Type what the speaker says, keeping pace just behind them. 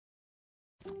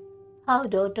How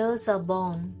daughters are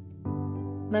born.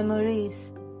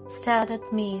 Memories stared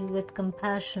at me with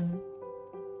compassion,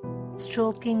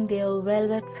 stroking their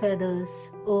velvet feathers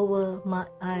over my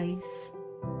eyes,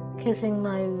 kissing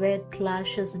my wet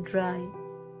lashes dry,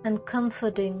 and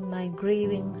comforting my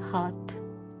grieving heart.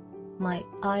 My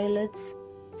eyelids,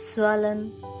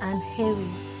 swollen and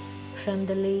heavy from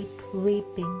the late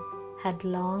weeping, had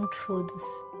longed for this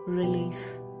relief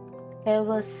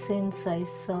ever since I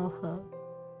saw her.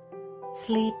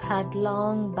 Sleep had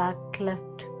long back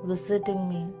left visiting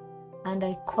me, and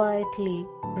I quietly,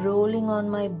 rolling on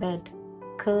my bed,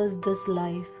 cursed this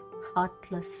life,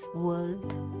 heartless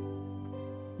world,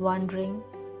 wondering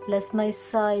lest my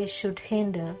sigh should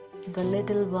hinder the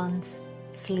little one's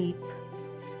sleep.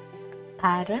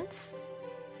 Parents?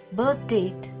 Birth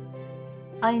date?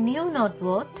 I knew not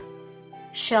what,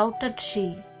 shouted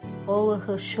she over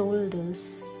her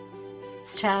shoulders,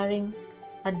 staring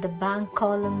at the bank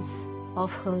columns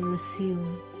of her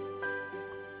resume.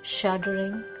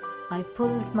 Shuddering, I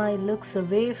pulled my looks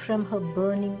away from her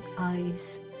burning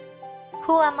eyes.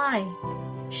 "Who am I?"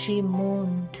 she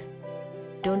moaned.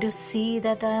 "Don't you see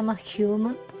that I am a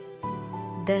human?"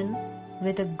 Then,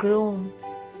 with a groan,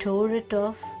 tore it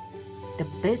off, the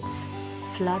bits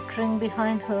fluttering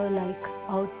behind her like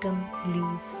autumn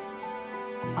leaves.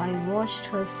 I watched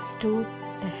her stoop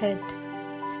ahead,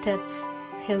 steps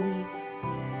heavy.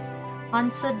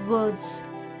 Unsaid words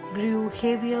grew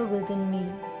heavier within me.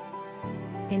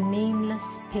 A nameless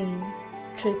pain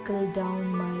trickled down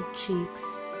my cheeks.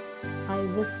 I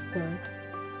whispered,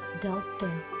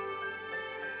 "Doctor."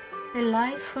 A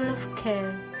life full of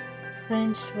care,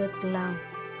 fringed with love,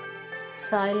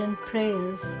 silent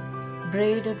prayers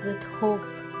braided with hope,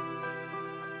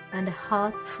 and a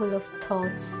heart full of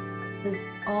thoughts is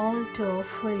all to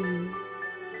offer you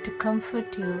to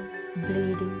comfort your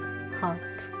bleeding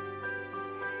heart.